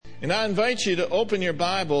And I invite you to open your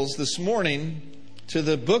Bibles this morning to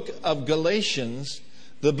the book of Galatians,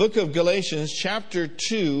 chapter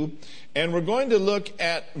 2, and we're going to look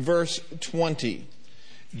at verse 20.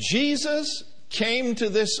 Jesus came to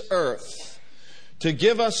this earth to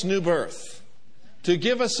give us new birth, to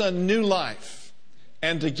give us a new life,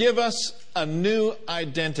 and to give us a new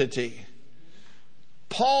identity.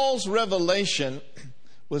 Paul's revelation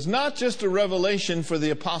was not just a revelation for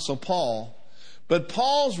the Apostle Paul, but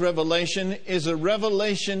Paul's revelation is a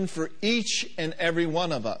revelation for each and every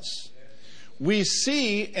one of us. We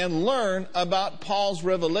see and learn about Paul's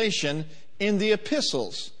revelation in the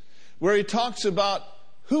epistles, where he talks about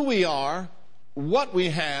who we are, what we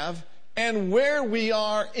have, and where we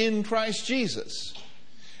are in Christ Jesus.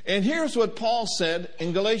 And here's what Paul said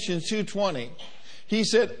in Galatians 2:20. He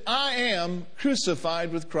said, I am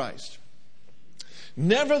crucified with Christ.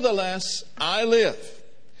 Nevertheless, I live.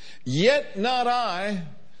 Yet not I,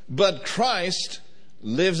 but Christ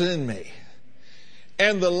lives in me.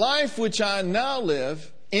 And the life which I now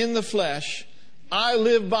live in the flesh, I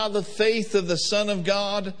live by the faith of the Son of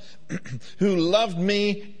God, who loved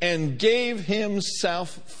me and gave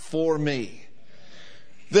himself for me.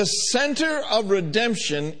 The center of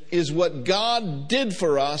redemption is what God did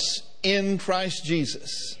for us in Christ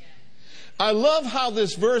Jesus. I love how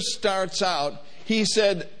this verse starts out. He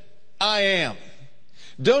said, I am.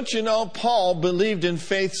 Don't you know Paul believed in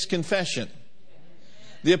faith's confession?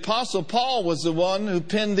 The Apostle Paul was the one who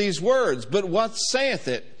penned these words. But what saith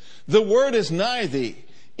it? The word is nigh thee,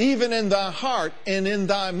 even in thy heart and in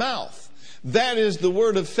thy mouth. That is the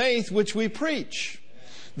word of faith which we preach.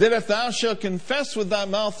 That if thou shalt confess with thy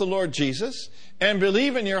mouth the Lord Jesus, and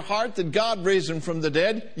believe in your heart that God raised him from the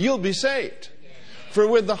dead, you'll be saved. For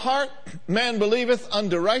with the heart man believeth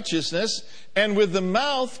unto righteousness, and with the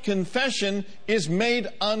mouth confession is made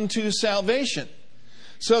unto salvation.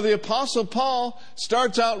 So the Apostle Paul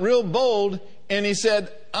starts out real bold, and he said,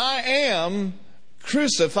 I am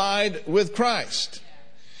crucified with Christ.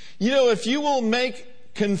 You know, if you will make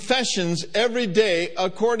confessions every day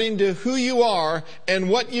according to who you are and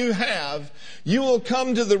what you have, you will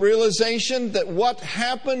come to the realization that what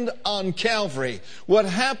happened on Calvary, what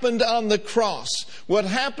happened on the cross, what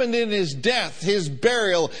happened in his death, his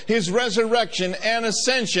burial, his resurrection and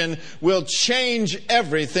ascension will change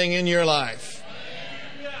everything in your life.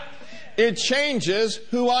 It changes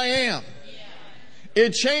who I am.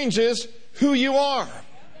 It changes who you are.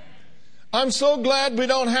 I'm so glad we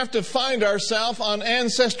don't have to find ourselves on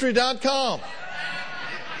Ancestry.com.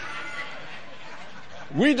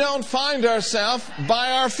 We don't find ourselves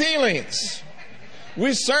by our feelings.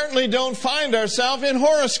 We certainly don't find ourselves in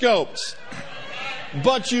horoscopes.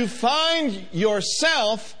 But you find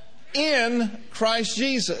yourself in Christ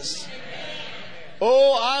Jesus.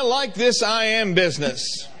 Oh, I like this I am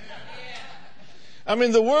business. I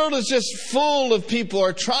mean, the world is just full of people who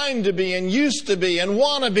are trying to be and used to be and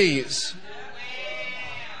wannabes.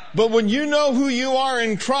 But when you know who you are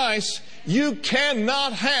in Christ, you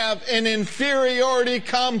cannot have an inferiority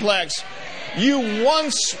complex. You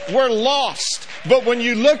once were lost, but when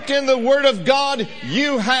you looked in the Word of God,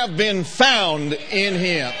 you have been found in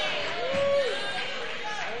Him.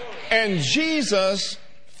 And Jesus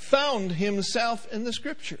found Himself in the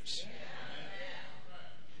Scriptures.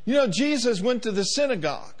 You know, Jesus went to the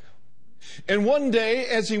synagogue. And one day,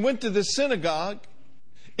 as He went to the synagogue,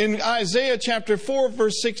 in Isaiah chapter 4,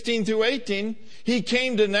 verse 16 through 18, He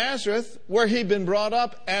came to Nazareth, where He'd been brought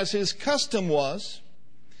up as His custom was.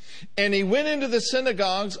 And He went into the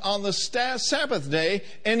synagogues on the Sabbath day,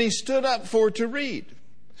 and He stood up for to read.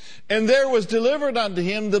 And there was delivered unto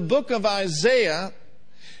Him the book of Isaiah.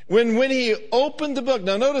 When He opened the book,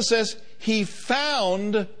 now notice this, He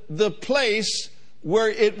found the place where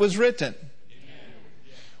it was written.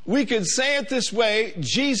 We could say it this way,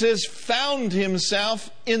 Jesus found Himself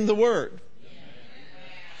in the Word.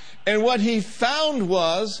 And what He found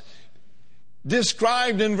was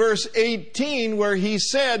described in verse 18, where He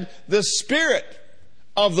said, the Spirit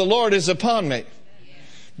of the Lord is upon me,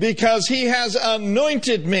 because He has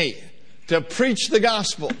anointed me to preach the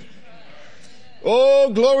gospel.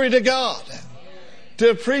 Oh, glory to God.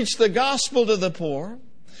 To preach the gospel to the poor.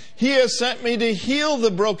 He has sent me to heal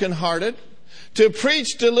the brokenhearted, to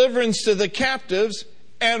preach deliverance to the captives,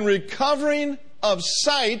 and recovering of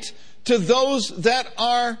sight to those that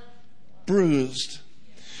are bruised.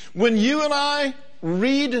 When you and I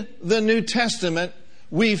read the New Testament,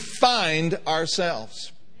 we find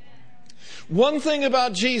ourselves. One thing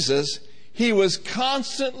about Jesus, He was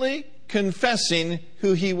constantly confessing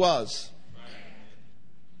who He was.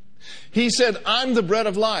 He said, I'm the bread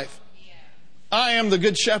of life. I am the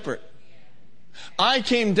good shepherd. I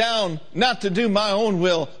came down not to do my own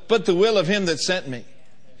will, but the will of Him that sent me.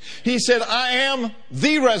 He said, I am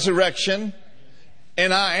the resurrection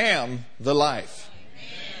and I am the life.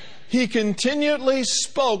 He continually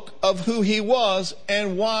spoke of who He was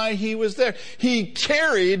and why He was there. He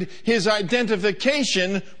carried His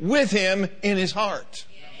identification with Him in His heart.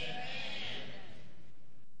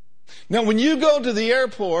 Now, when you go to the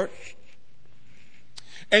airport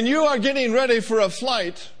and you are getting ready for a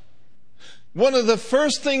flight, one of the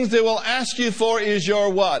first things they will ask you for is your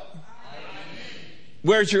what?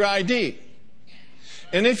 Where's your ID?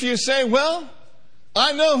 And if you say, well,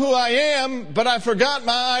 I know who I am, but I forgot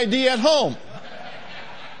my ID at home.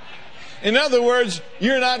 In other words,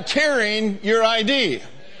 you're not carrying your ID.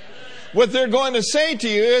 What they're going to say to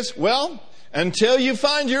you is, well, until you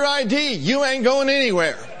find your ID, you ain't going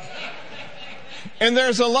anywhere. And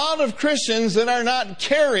there's a lot of Christians that are not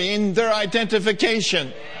carrying their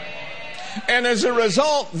identification. And as a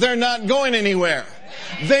result, they're not going anywhere.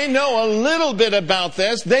 They know a little bit about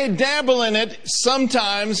this. They dabble in it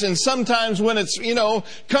sometimes, and sometimes when it's,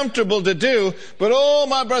 comfortable to do. But oh,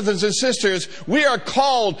 my brothers and sisters, we are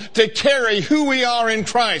called to carry who we are in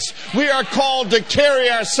Christ. We are called to carry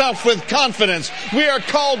ourselves with confidence. We are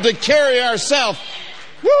called to carry ourselves.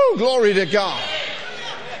 Woo, glory to God.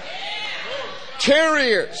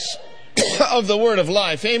 Carriers of the word of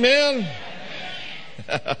life. Amen.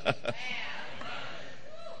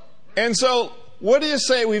 And so, what do you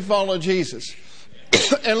say we follow Jesus?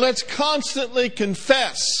 And let's constantly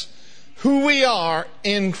confess who we are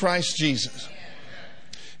in Christ Jesus.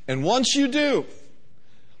 And once you do,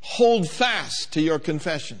 hold fast to your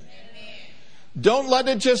confession. Don't let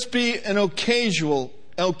it just be an occasional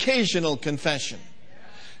confession.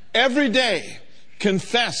 Every day,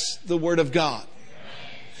 confess the Word of God.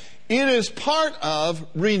 It is part of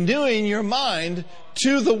renewing your mind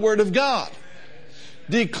to the Word of God.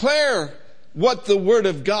 Declare what the Word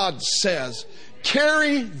of God says.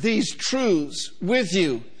 Carry these truths with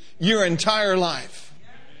you your entire life.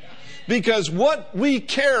 Because what we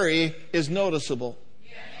carry is noticeable.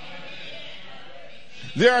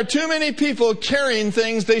 There are too many people carrying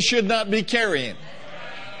things they should not be carrying.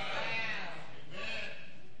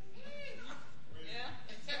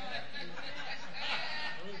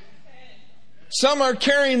 Some are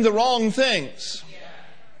carrying the wrong things.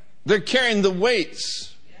 They're carrying the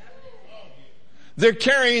weights. They're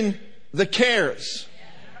carrying the cares.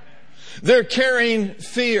 They're carrying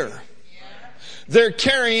fear. They're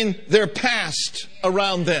carrying their past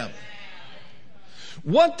around them.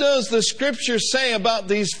 What does the Scripture say about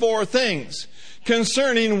these four things?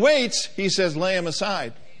 Concerning weights, He says, lay them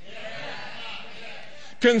aside.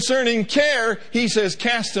 Concerning care, He says,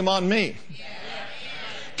 cast them on me.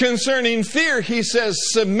 Concerning fear, He says,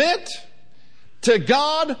 submit to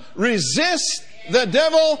God, resist the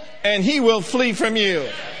devil, and he will flee from you.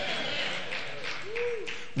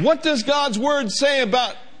 What does God's Word say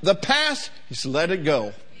about the past? He said, let it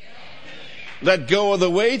go. Let go of the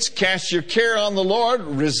weights, cast your care on the Lord,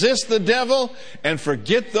 resist the devil, and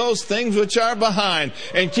forget those things which are behind,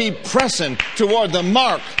 and keep pressing toward the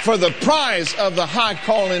mark for the prize of the high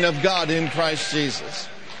calling of God in Christ Jesus.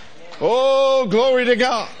 Oh, glory to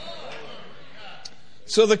God.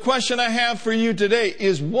 So the question I have for you today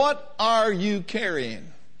is, what are you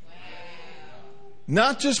carrying?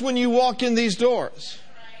 Not just when you walk in these doors,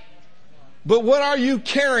 but what are you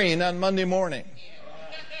carrying on Monday morning?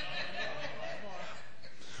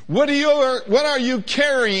 What are you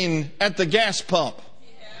carrying at the gas pump?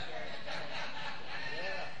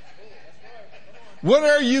 What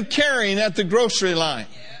are you carrying at the grocery line?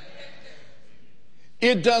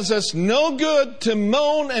 It does us no good to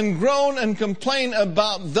moan and groan and complain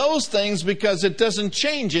about those things because it doesn't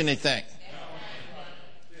change anything.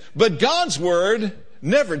 But God's Word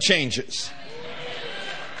never changes.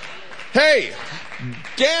 Hey,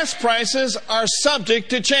 gas prices are subject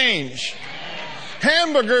to change.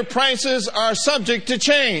 Hamburger prices are subject to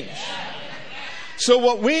change. So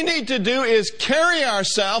what we need to do is carry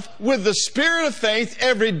ourselves with the spirit of faith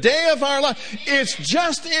every day of our life. It's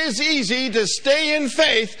just as easy to stay in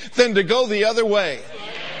faith than to go the other way.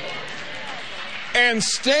 And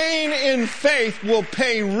staying in faith will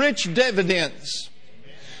pay rich dividends.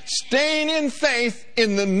 Staying in faith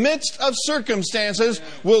in the midst of circumstances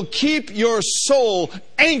will keep your soul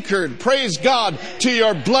anchored, praise God, to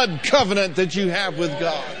your blood covenant that you have with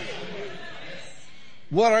God.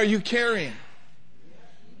 What are you carrying?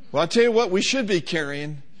 Well, I'll tell you what we should be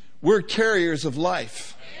carrying. We're carriers of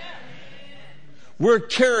life. We're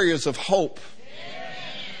carriers of hope.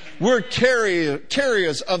 We're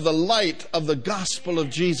carriers of the light of the gospel of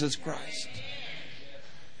Jesus Christ.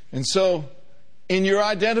 And so, in your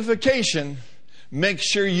identification, make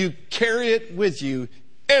sure you carry it with you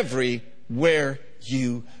everywhere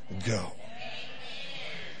you go.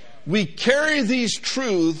 We carry these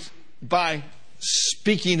truths by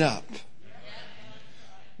speaking up.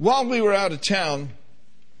 While we were out of town,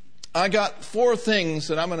 I got 4 things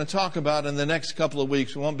that I'm going to talk about in the next couple of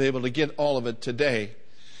weeks. We won't be able to get all of it today.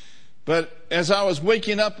 But as I was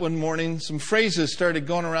waking up one morning, some phrases started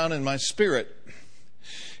going around in my spirit.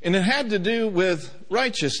 And it had to do with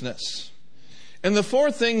righteousness. And the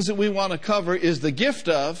 4 things that we want to cover is the gift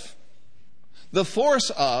of, the force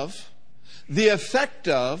of, the effect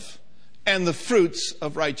of, and the fruits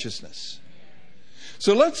of righteousness.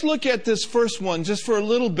 So let's look at this first one just for a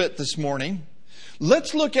little bit this morning.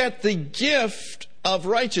 Let's look at the gift of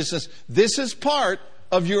righteousness. This is part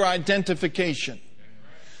of your identification.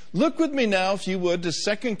 Look with me now, if you would, to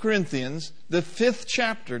 2 Corinthians, the 5th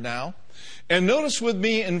chapter now. And notice with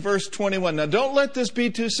me in verse 21. Now, don't let this be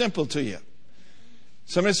too simple to you.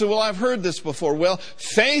 Somebody said, well, I've heard this before. Well,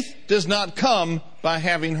 faith does not come by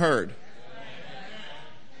having heard.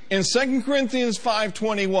 In 2 Corinthians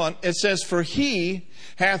 5:21, it says, for he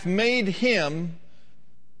hath made him,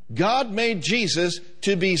 God made Jesus,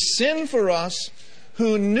 to be sin for us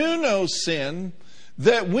who knew no sin,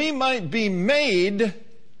 that we might be made,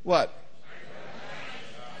 what?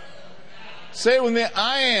 Say it with me.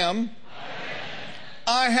 I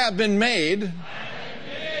have been made.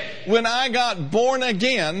 When I got born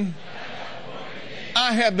again,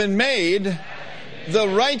 I have been made the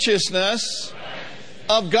righteousness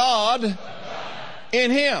of God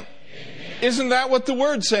in Him. Isn't that what the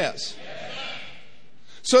Word says?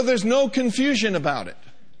 So there's no confusion about it.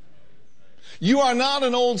 You are not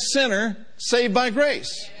an old sinner saved by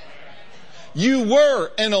grace. You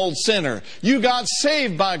were an old sinner. You got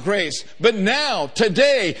saved by grace. But now,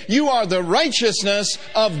 today, you are the righteousness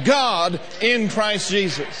of God in Christ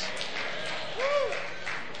Jesus.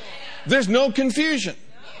 There's no confusion.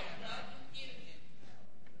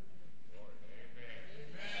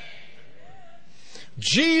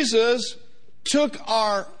 Jesus took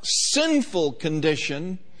our sinful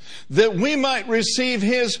condition that we might receive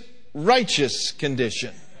His righteous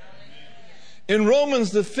condition. In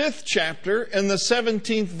Romans, the 5th chapter and the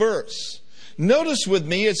 17th verse, notice with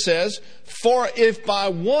me it says, for if by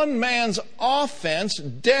one man's offense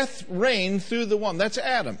death reigned through the one, that's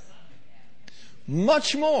Adam,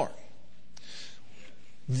 much more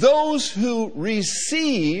those who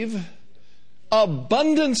receive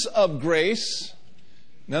abundance of grace,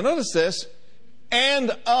 now notice this,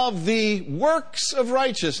 and of the works of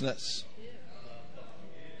righteousness.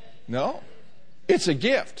 No, it's a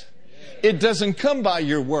gift. It doesn't come by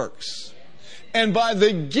your works. And by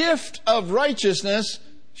the gift of righteousness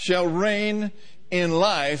shall reign in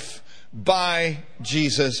life by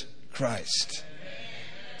Jesus Christ.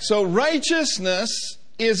 So righteousness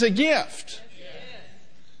is a gift.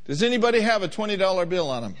 Does anybody have a $20 bill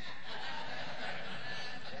on them?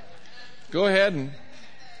 Go ahead and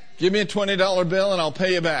give me a $20 bill and I'll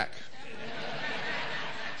pay you back.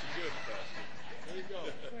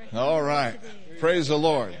 All right. Praise the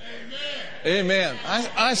Lord. Amen.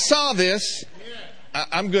 I saw this.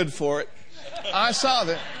 I'm good for it. I saw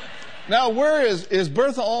that. Now, where is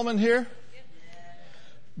Bertha Allman here?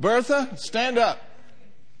 Bertha, stand up.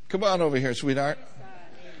 Come on over here, sweetheart.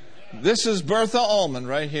 This is Bertha Allman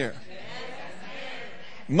right here.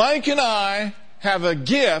 Mike and I have a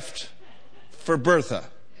gift for Bertha.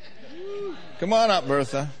 Come on up,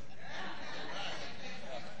 Bertha.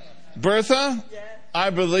 Bertha, I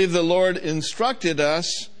believe the Lord instructed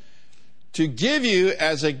us to give you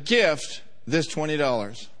as a gift this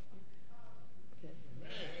 $20.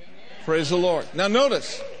 Praise the Lord. Now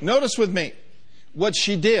notice with me what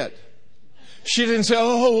she did. She didn't say,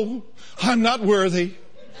 oh, I'm not worthy.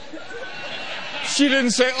 She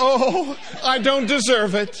didn't say, oh, I don't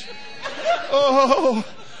deserve it. Oh,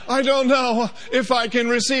 I don't know if I can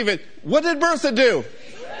receive it. What did Bertha do?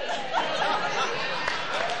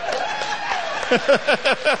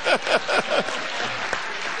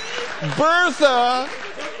 Bertha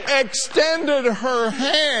extended her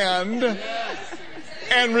hand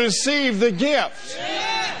and received the gift.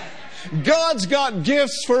 God's got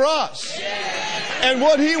gifts for us. And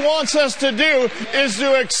what He wants us to do is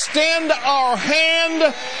to extend our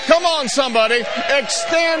hand. Come on, somebody.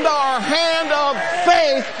 Extend our hand of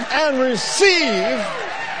faith and receive.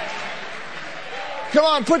 Come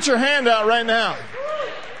on, put your hand out right now.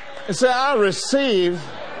 And say, I receive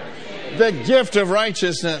the gift of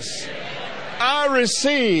righteousness. I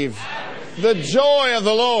receive the joy of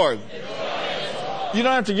the Lord. You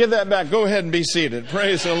don't have to give that back. Go ahead and be seated.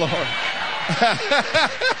 Praise the Lord.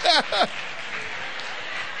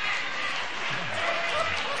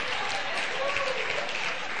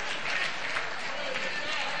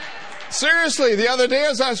 Seriously, the other day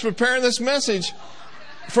as I was preparing this message,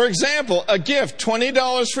 for example, a gift,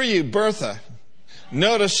 $20 for you, Bertha.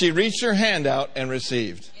 Notice she reached her hand out and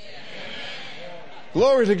received.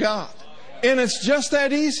 Glory to God. And it's just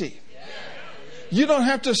that easy. You don't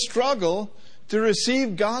have to struggle to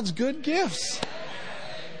receive God's good gifts.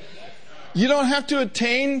 You don't have to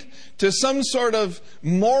attain to some sort of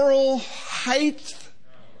moral height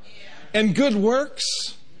and good works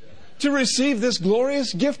to receive this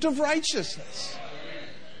glorious gift of righteousness.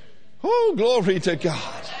 Oh, glory to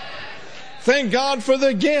God. Thank God for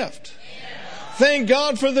the gift. Thank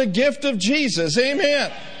God for the gift of Jesus.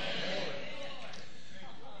 Amen.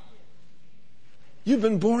 You've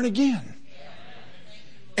been born again.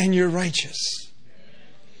 And you're righteous.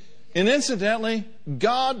 And incidentally,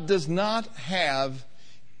 God does not have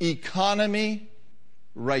economy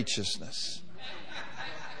righteousness.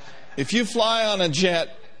 If you fly on a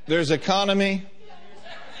jet, there's economy.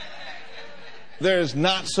 There's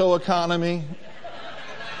not so economy.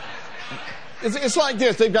 It's like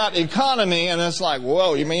this. They've got economy, and it's like,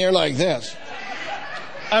 whoa, you mean you're like this?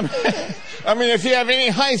 I mean, if you have any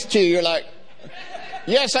height to you, you're like,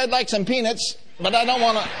 yes, I'd like some peanuts, but I don't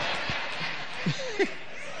want to.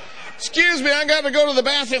 Excuse me, I got to go to the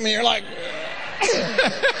bathroom, and you're like.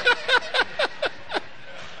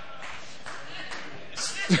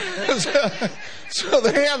 So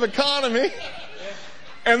they have economy,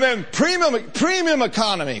 and then premium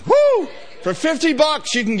economy. Woo! For $50,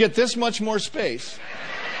 you can get this much more space.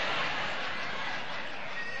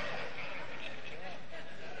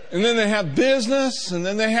 And then they have business, and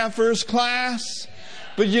then they have first class.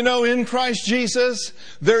 But you know, in Christ Jesus,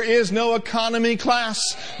 there is no economy class.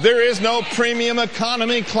 There is no premium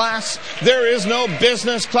economy class. There is no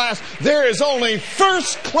business class. There is only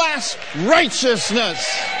first class righteousness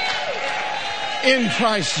in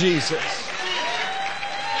Christ Jesus.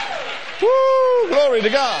 Woo! Glory to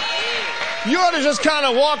God. You ought to just kind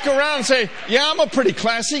of walk around and say, yeah, I'm a pretty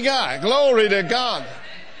classy guy. Glory to God.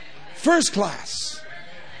 First class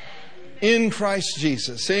in Christ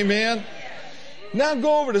Jesus. Amen. Now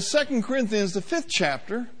go over to 2 Corinthians, the 5th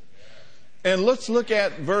chapter, and let's look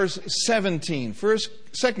at verse 17.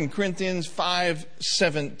 2 Corinthians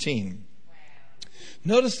 5:17.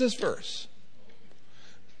 Notice this verse.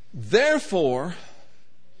 Therefore,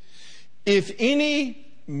 if any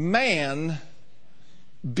man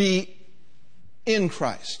be in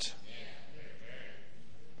Christ,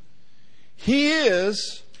 he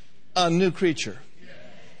is a new creature.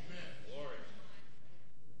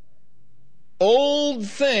 Old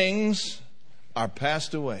things are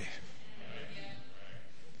passed away.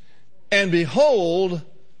 And behold,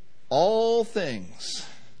 all things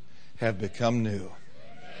have become new.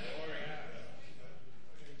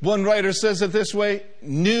 One writer says it this way,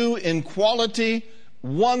 new in quality,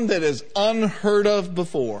 one that is unheard of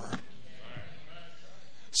before.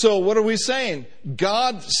 So what are we saying?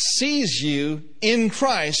 God sees you in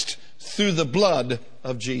Christ through the blood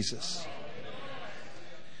of Jesus.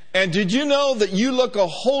 And did you know that you look a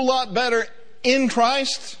whole lot better in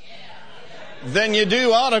Christ than you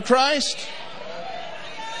do out of Christ?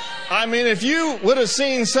 I mean, if you would have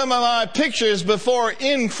seen some of my pictures before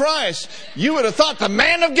in Christ, you would have thought the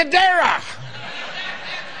man of Gadara.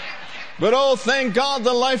 But oh, thank God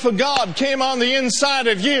the life of God came on the inside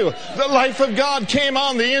of you. The life of God came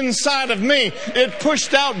on the inside of me. It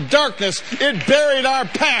pushed out darkness. It buried our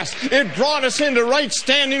past. It brought us into right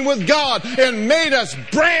standing with God and made us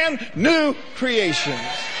brand new creations.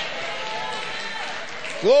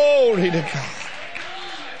 Glory to God.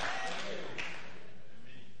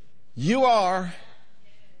 You are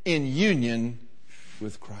in union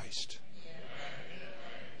with Christ.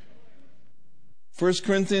 1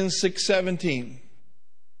 Corinthians 6:17.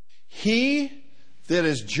 He that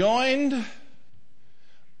is joined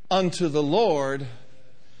unto the Lord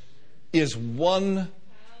is one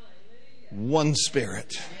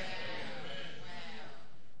spirit.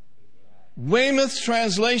 Weymouth's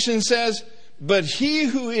translation says, but he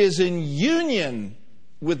who is in union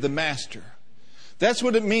with the Master. That's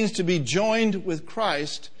what it means to be joined with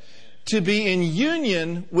Christ. To be in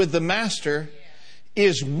union with the Master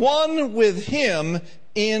is one with Him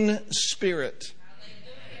in spirit.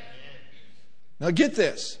 Now get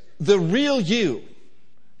this. The real you,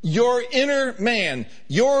 your inner man,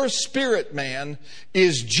 your spirit man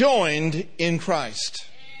is joined in Christ.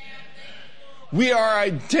 We are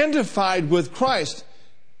identified with Christ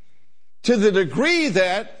to the degree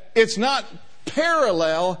that it's not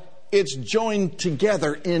parallel, it's joined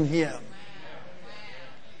together in Him.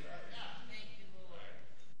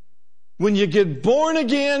 When you get born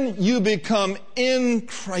again, you become in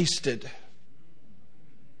Christed.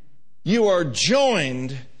 You are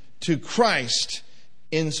joined to Christ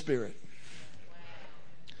in spirit.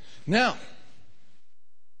 Now,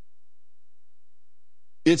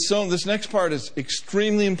 this next part is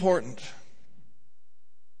extremely important.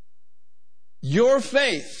 Your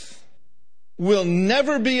faith will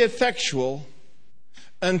never be effectual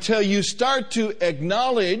until you start to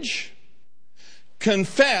acknowledge,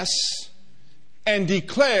 confess, and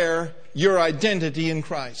declare your identity in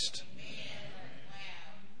Christ.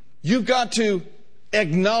 You've got to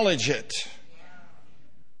acknowledge it.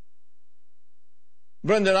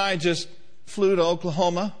 Brenda and I just flew to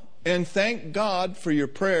Oklahoma, and thank God for your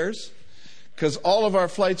prayers, because all of our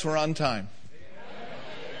flights were on time.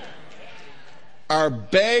 Our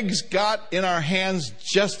bags got in our hands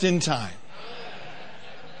just in time.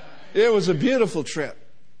 It was a beautiful trip.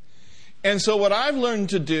 And so what I've learned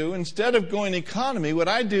to do, instead of going economy, what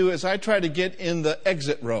I do is I try to get in the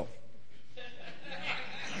exit row.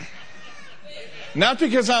 Not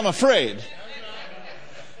because I'm afraid,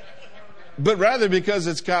 but rather because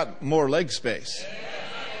it's got more leg space.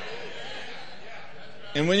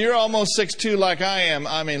 And when you're almost 6'2" like I am,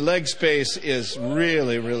 leg space is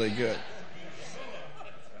really, really good.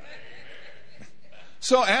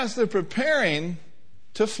 So as they're preparing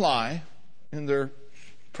to fly in their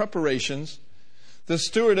preparations, the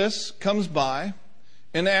stewardess comes by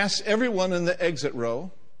and asks everyone in the exit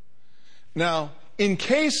row, now, in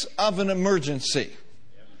case of an emergency.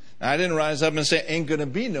 Now, I didn't rise up and say, ain't going to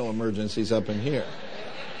be no emergencies up in here.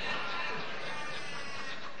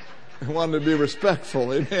 I wanted to be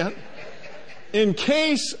respectful, amen? In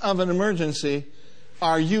case of an emergency,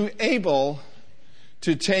 are you able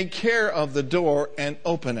to take care of the door and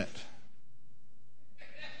open it?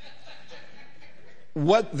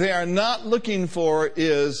 What they are not looking for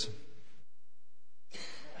is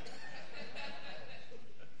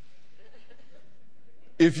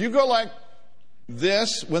if you go like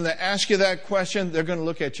this, when they ask you that question, they're going to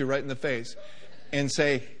look at you right in the face and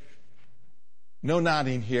say, no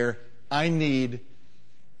nodding here. I need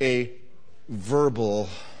a verbal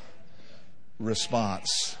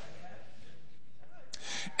response.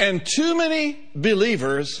 And too many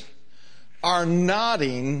believers are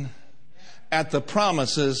nodding at the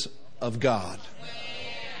promises of God.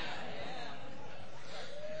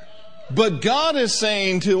 But God is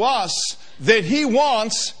saying to us that He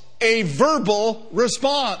wants a verbal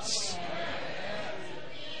response.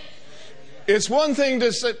 It's one thing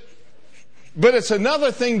to say, but it's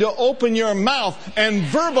another thing to open your mouth and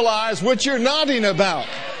verbalize what you're nodding about.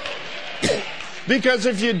 Because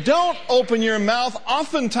if you don't open your mouth,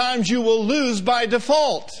 oftentimes you will lose by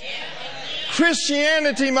default.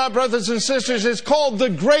 Christianity, my brothers and sisters, is called the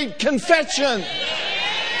Great Confession.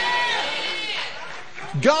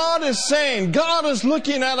 God is saying, God is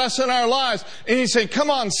looking at us in our lives, and He's saying, come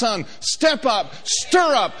on, son, step up,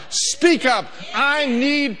 stir up, speak up. I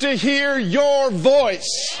need to hear your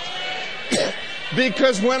voice.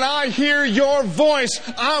 Because when I hear your voice,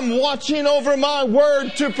 I'm watching over my word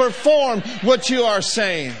to perform what you are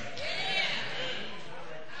saying.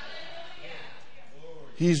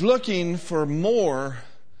 He's looking for more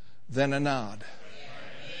than a nod.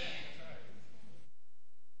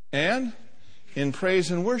 And in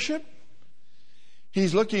praise and worship,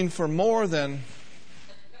 He's looking for more than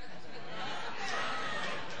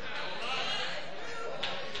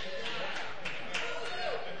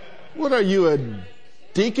what are you, a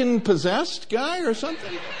deacon-possessed guy or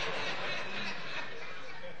something?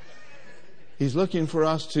 He's looking for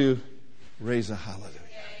us to raise a hallelujah.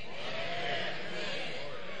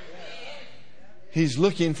 He's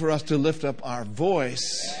looking for us to lift up our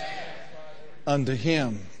voice unto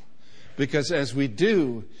Him. Because as we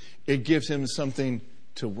do, it gives Him something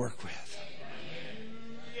to work with.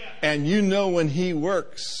 And you know when He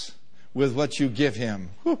works with what you give Him,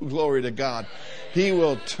 glory to God, He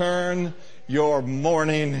will turn your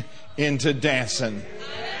mourning into dancing.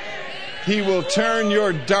 He will turn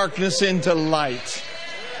your darkness into light.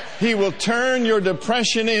 He will turn your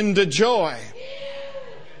depression into joy.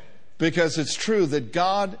 Because it's true that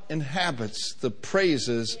God inhabits the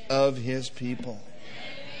praises of His people.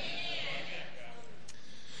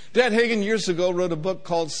 Dad Hagin years ago wrote a book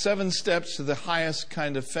called 7 Steps to the Highest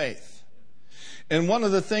Kind of Faith. And one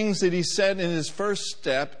of the things that he said in his first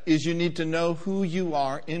step is you need to know who you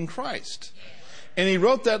are in Christ. And he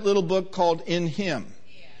wrote that little book called In Him.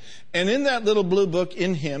 And in that little blue book,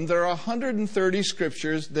 In Him, there are 130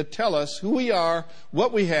 scriptures that tell us who we are,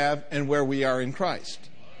 what we have, and where we are in Christ.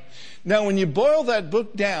 Now, when you boil that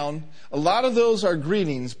book down, a lot of those are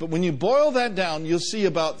greetings, but when you boil that down, you'll see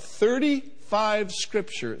about 35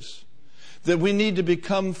 scriptures that we need to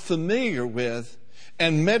become familiar with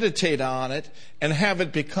and meditate on it and have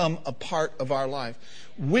it become a part of our life.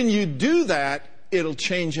 When you do that, it'll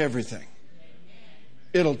change everything.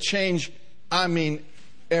 It'll change,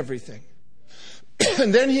 everything.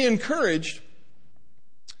 And then he encouraged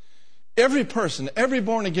every person, every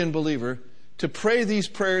born-again believer, to pray these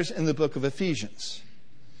prayers in the book of Ephesians.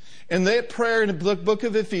 And that prayer in the book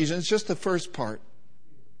of Ephesians, just the first part,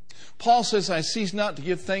 Paul says, I cease not to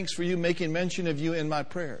give thanks for you, making mention of you in my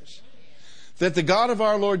prayers, that the God of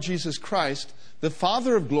our Lord Jesus Christ, the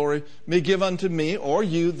Father of glory, may give unto me, or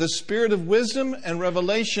you, the spirit of wisdom and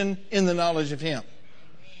revelation in the knowledge of him.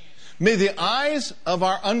 May the eyes of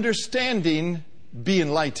our understanding be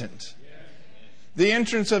enlightened. The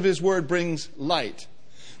entrance of his word brings light.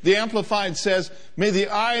 The Amplified says, may the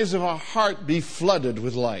eyes of our heart be flooded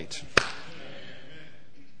with light.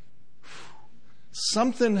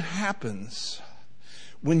 Something happens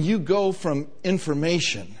when you go from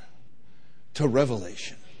information to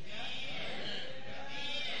revelation.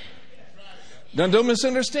 Now, don't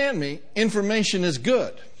misunderstand me. Information is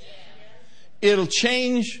good. It'll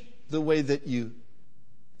change the way that you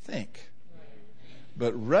think.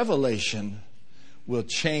 But revelation will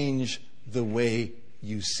change the way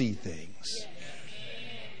you see things.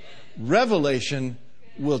 Revelation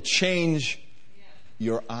will change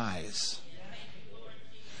your eyes.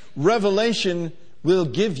 Revelation will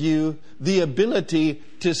give you the ability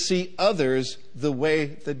to see others the way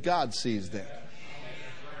that God sees them.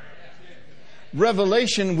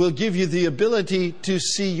 Revelation will give you the ability to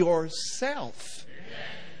see yourself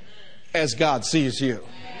as God sees you.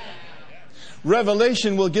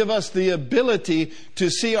 Revelation will give us the ability to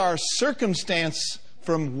see our circumstance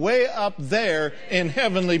from way up there in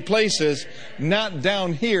heavenly places, not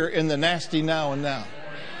down here in the nasty now and now.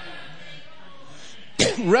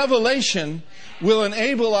 Revelation will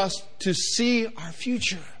enable us to see our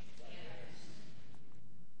future.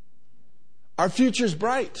 Our future's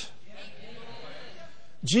bright.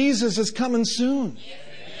 Jesus is coming soon.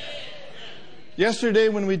 Yesterday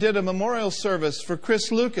when we did a memorial service for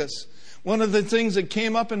Chris Lucas, one of the things that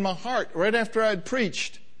came up in my heart right after I'd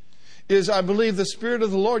preached is I believe the Spirit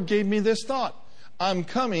of the Lord gave me this thought. I'm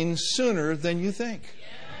coming sooner than you think.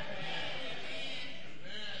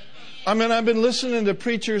 I've been listening to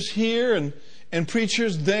preachers here and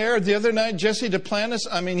preachers there. The other night, Jesse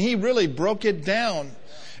Duplantis, he really broke it down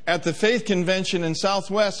at the Faith Convention in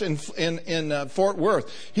Southwest in Fort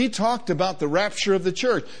Worth. He talked about the rapture of the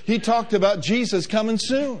church. He talked about Jesus coming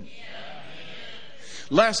soon.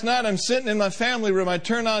 Last night, I'm sitting in my family room. I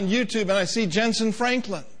turn on YouTube and I see Jensen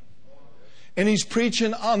Franklin. And he's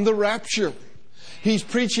preaching on the rapture. He's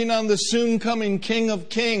preaching on the soon coming King of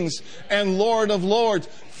Kings and Lord of Lords.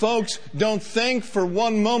 Folks, don't think for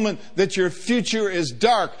one moment that your future is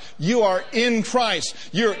dark. You are in Christ.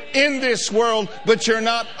 You're in this world, but you're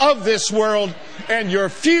not of this world. And your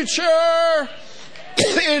future,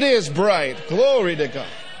 it is bright. Glory to God.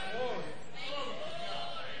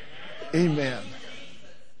 Amen.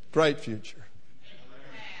 Bright future.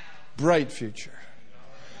 Bright future.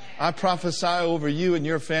 I prophesy over you and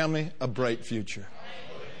your family a bright future.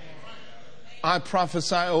 I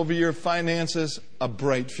prophesy over your finances a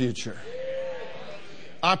bright future.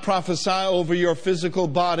 I prophesy over your physical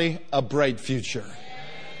body a bright future.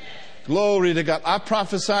 Glory to God. I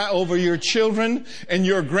prophesy over your children and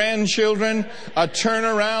your grandchildren a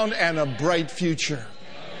turnaround and a bright future.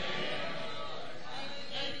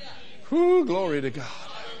 Whew, glory to God.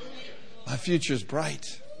 My future's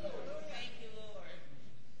bright.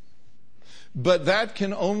 But that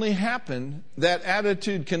can only happen, that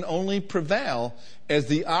attitude can only prevail as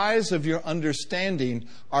the eyes of your understanding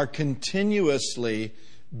are continuously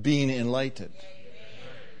being enlightened.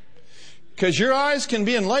 Because your eyes can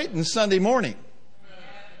be enlightened Sunday morning,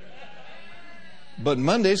 but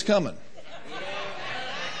Monday's coming.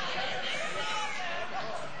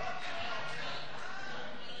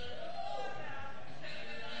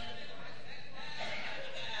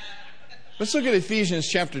 Let's look at Ephesians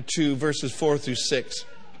chapter 2, verses 4 through 6.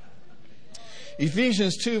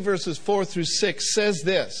 Ephesians 2, verses 4 through 6 says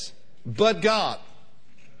this, but God,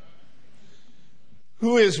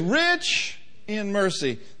 who is rich in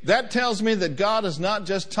mercy. That tells me that God is not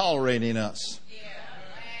just tolerating us.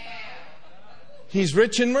 He's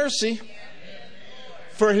rich in mercy.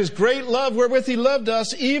 For his great love wherewith he loved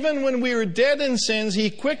us, even when we were dead in sins,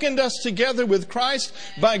 he quickened us together with Christ.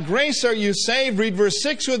 By grace are you saved. Read verse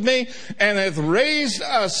 6 with me. And hath raised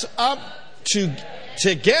us up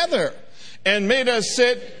together and made us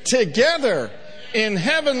sit together in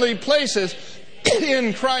heavenly places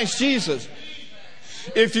in Christ Jesus.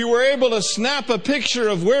 If you were able to snap a picture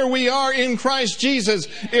of where we are in Christ Jesus,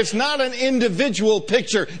 it's not an individual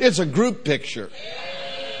picture, it's a group picture.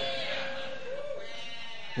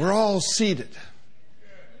 We're all seated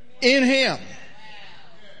in Him.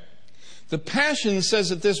 The Passion says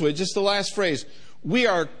it this way, just the last phrase. We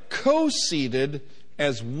are co-seated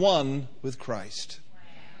as one with Christ.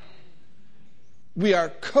 We are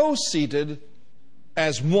co-seated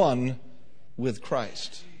as one with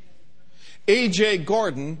Christ. A.J.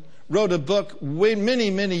 Gordon wrote a book many,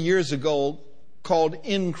 many years ago called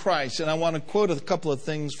In Christ, and I want to quote a couple of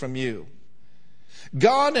things from you.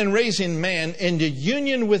 God, in raising man into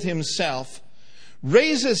union with Himself,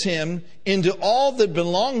 raises him into all that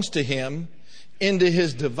belongs to him, into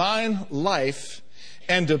His divine life,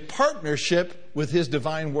 and to partnership with His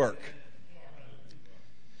divine work.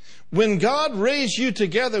 When God raised you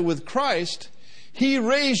together with Christ, He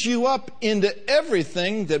raised you up into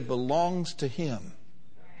everything that belongs to Him.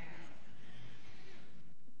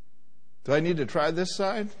 Do I need to try this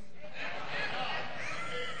side?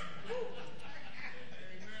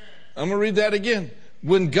 I'm going to read that again.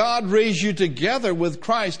 When God raised you together with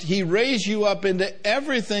Christ, He raised you up into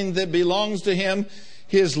everything that belongs to Him,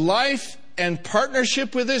 His life and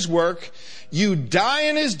partnership with His work. You die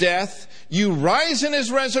in His death, you rise in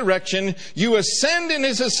His resurrection, you ascend in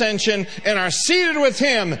His ascension, and are seated with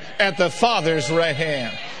Him at the Father's right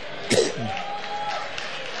hand.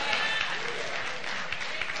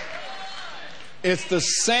 It's the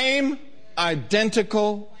same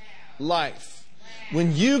identical life.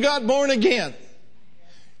 When you got born again,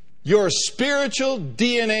 your spiritual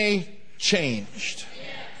DNA changed.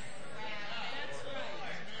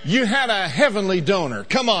 You had a heavenly donor.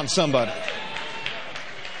 Come on, somebody.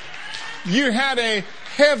 You had a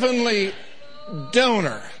heavenly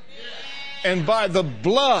donor. And by the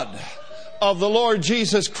blood of the Lord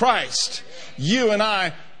Jesus Christ, you and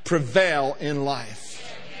I prevail in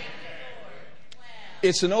life.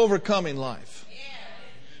 It's an overcoming life.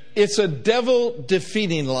 It's a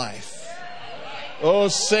devil-defeating life. Oh,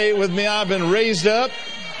 say it with me. I've been raised up.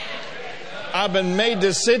 I've been made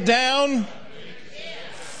to sit down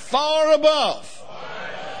far above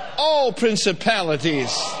all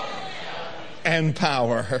principalities and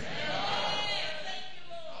power.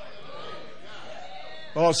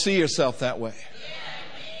 Oh, see yourself that way.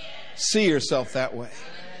 See yourself that way.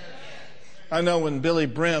 I know when Billy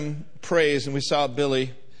Brim prays, and we saw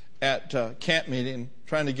Billy at camp meeting,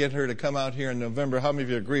 trying to get her to come out here in November. How many of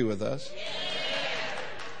you agree with us?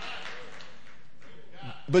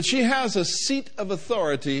 But she has a seat of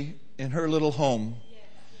authority in her little home.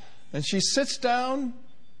 And she sits down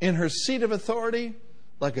in her seat of authority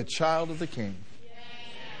like a child of the King,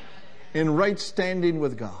 in right standing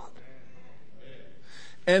with God.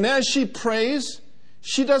 And as she prays,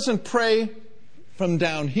 she doesn't pray from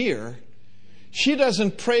down here. She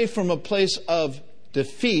doesn't pray from a place of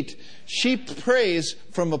defeat. She prays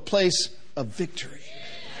from a place of victory.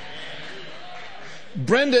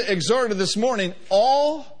 Brenda exhorted this morning,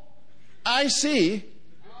 all I see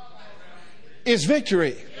is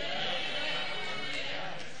victory.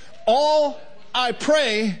 All I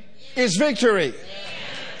pray is victory.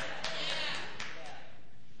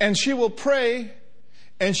 And she will pray,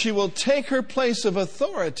 and she will take her place of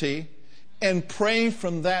authority and pray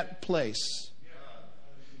from that place.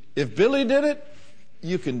 If Billy did it,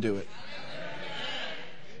 you can do it.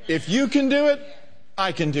 If you can do it,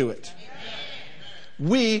 I can do it.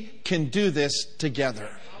 We can do this together.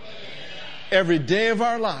 Every day of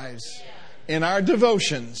our lives, in our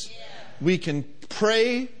devotions, we can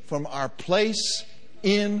pray from our place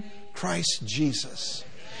in Christ Jesus.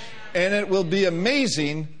 And it will be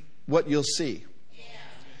amazing what you'll see.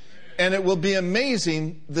 And it will be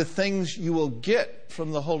amazing the things you will get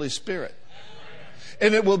from the Holy Spirit.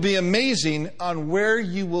 And it will be amazing on where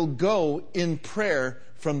you will go in prayer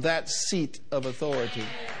from that seat of authority.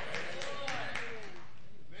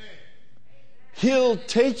 He'll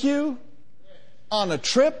take you on a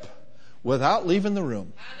trip without leaving the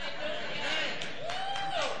room.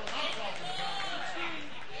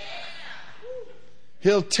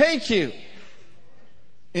 He'll take you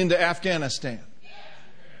into Afghanistan.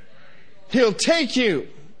 He'll take you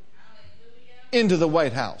into the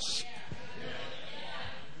White House.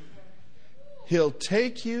 He'll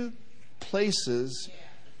take you places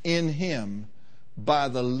in Him by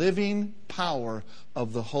the living power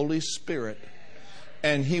of the Holy Spirit.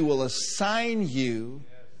 And He will assign you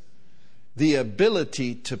the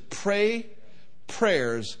ability to pray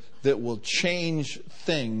prayers that will change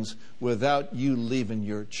things without you leaving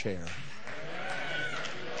your chair.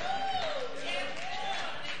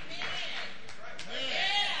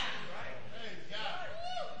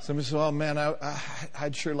 Somebody says, oh man,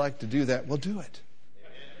 I'd sure like to do that. Well, do it.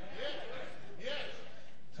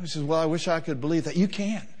 Somebody says, well, I wish I could believe that. You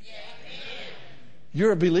can.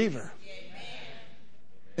 You're a believer.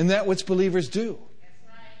 And that's what believers do.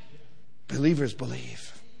 Believers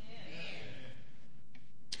believe.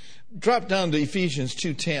 Drop down to Ephesians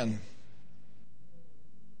 2:10.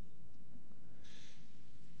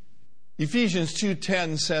 Ephesians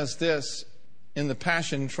 2:10 says this in the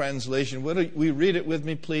Passion Translation. Will we read it with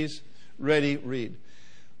me, please? Ready, read.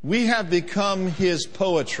 We have become His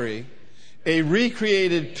poetry, a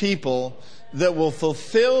recreated people that will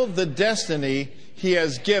fulfill the destiny He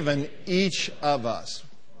has given each of us.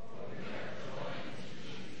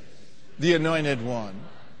 The Anointed One.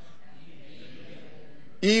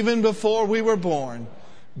 Even before we were born,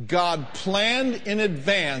 God planned in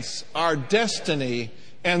advance our destiny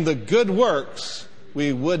and the good works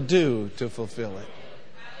we would do to fulfill it.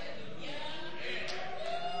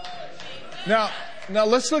 Now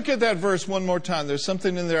let's look at that verse one more time. There's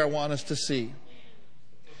something in there I want us to see.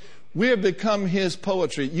 We have become His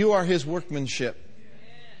poetry. You are His workmanship.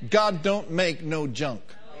 God don't make no junk.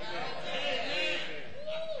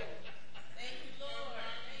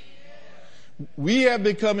 We have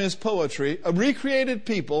become His poetry, a recreated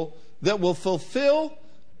people that will fulfill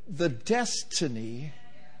the destiny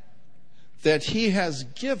that He has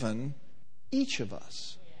given each of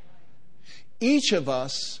us. Each of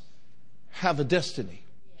us have a destiny.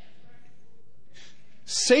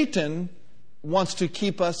 Satan wants to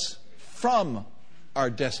keep us from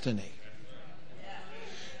our destiny.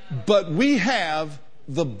 But we have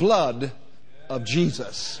the blood of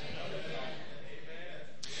Jesus.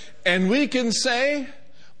 And we can say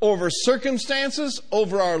over circumstances,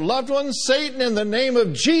 over our loved ones, Satan, in the name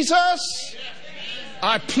of Jesus,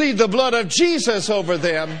 I plead the blood of Jesus over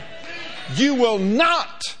them. You will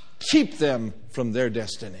not keep them from their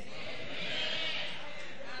destiny.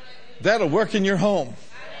 That'll work in your home.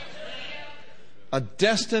 A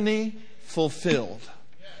destiny fulfilled.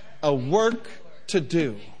 A work to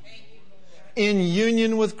do. In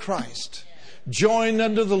union with Christ. Joined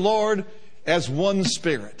unto the Lord as one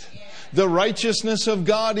Spirit. The righteousness of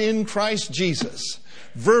God in Christ Jesus.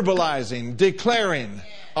 Verbalizing, declaring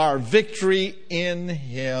our victory in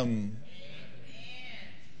Him.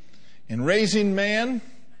 In raising man,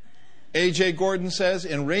 A.J. Gordon says,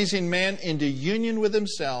 in raising man into union with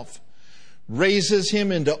himself, raises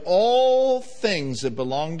him into all things that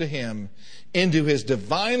belong to Him, into His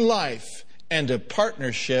divine life and a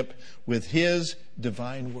partnership with His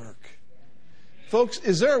divine work. Folks,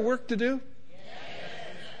 is there a work to do?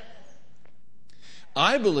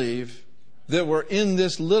 I believe that we're in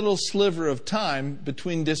this little sliver of time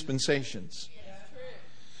between dispensations.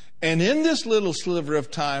 And in this little sliver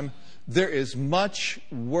of time, there is much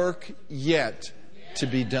work yet to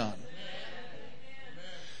be done.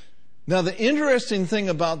 Now, the interesting thing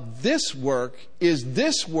about this work is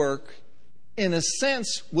this work, in a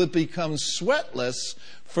sense, would become sweatless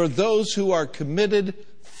for those who are committed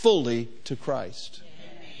fully to Christ.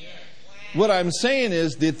 What I'm saying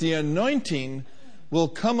is that the anointing will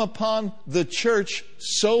come upon the church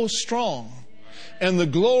so strong, and the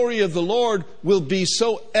glory of the Lord will be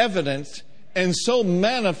so evident and so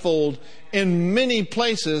manifold in many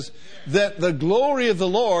places that the glory of the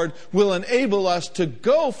Lord will enable us to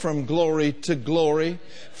go from glory to glory,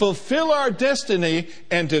 fulfill our destiny,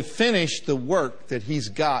 and to finish the work that He's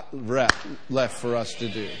got left for us to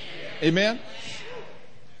do. Amen?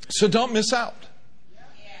 So don't miss out.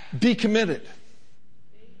 Be committed.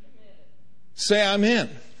 Say, I'm in.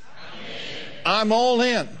 I'm all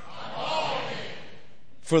in.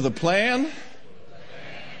 For the plan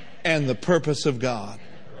and the purpose of God.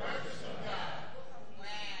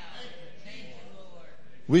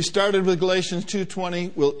 We started with Galatians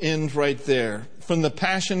 2:20. We'll end right there. From the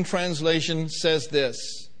Passion Translation says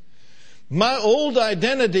this: my old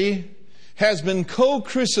identity has been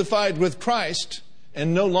co-crucified with Christ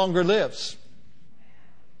and no longer lives.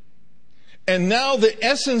 And now the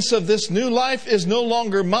essence of this new life is no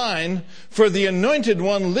longer mine, for the Anointed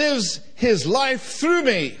One lives His life through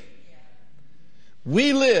me.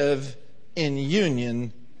 We live in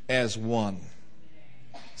union as one.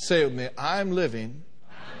 Say with me, I'm living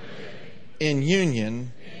in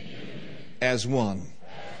union as one.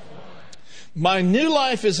 My new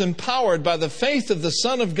life is empowered by the faith of the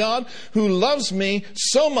Son of God, who loves me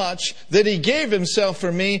so much that He gave Himself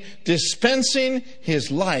for me, dispensing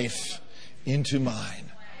His life into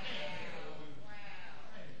mine.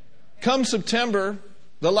 Come September,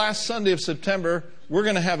 the last Sunday of September, we're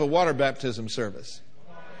going to have a water baptism service.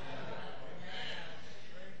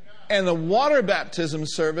 And the water baptism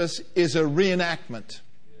service is a reenactment.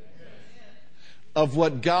 of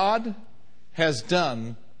what God has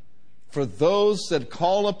done for those that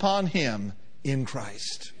call upon Him in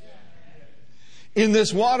Christ. In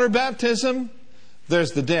this water baptism,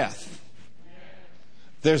 there's the death.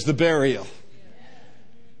 There's the burial.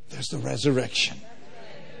 There's the resurrection.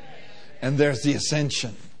 And there's the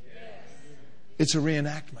ascension. It's a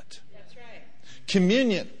reenactment.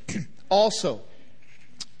 Communion also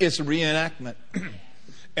is a reenactment.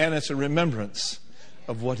 And it's a remembrance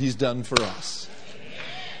of what He's done for us.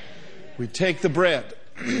 We take the bread.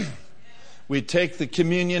 We take the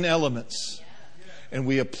communion elements. And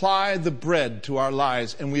we apply the bread to our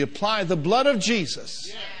lives. And we apply the blood of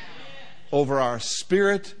Jesus over our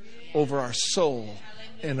spirit, over our soul,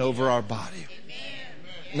 and over our body.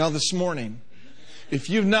 Now this morning, if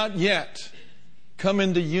you've not yet come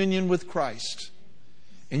into union with Christ,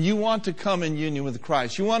 and you want to come in union with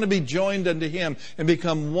Christ, you want to be joined unto Him and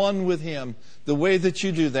become one with Him, the way that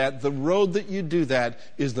you do that, the road that you do that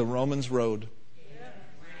is the Romans road.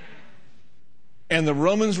 And the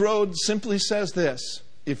Romans road simply says this: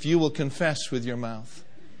 if you will confess with your mouth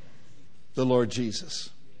the Lord Jesus,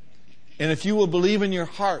 and if you will believe in your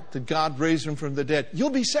heart that God raised Him from the dead, you'll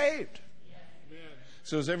be saved.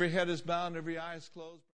 So as every head is bowed and every eye is closed.